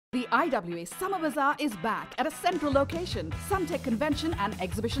The IWA Summer Bazaar is back at a central location, Suntec Convention and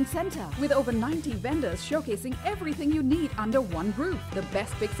Exhibition Centre, with over 90 vendors showcasing everything you need under one roof. The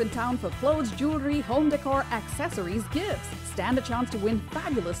best picks in town for clothes, jewellery, home decor, accessories, gifts. Stand a chance to win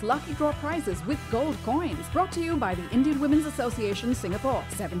fabulous lucky draw prizes with gold coins. Brought to you by the Indian Women's Association Singapore.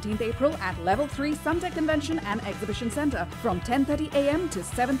 17th April at Level 3 Suntec Convention and Exhibition Centre from 10:30 a.m. to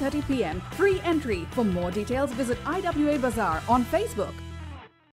 7:30 p.m. Free entry. For more details, visit IWA Bazaar on Facebook.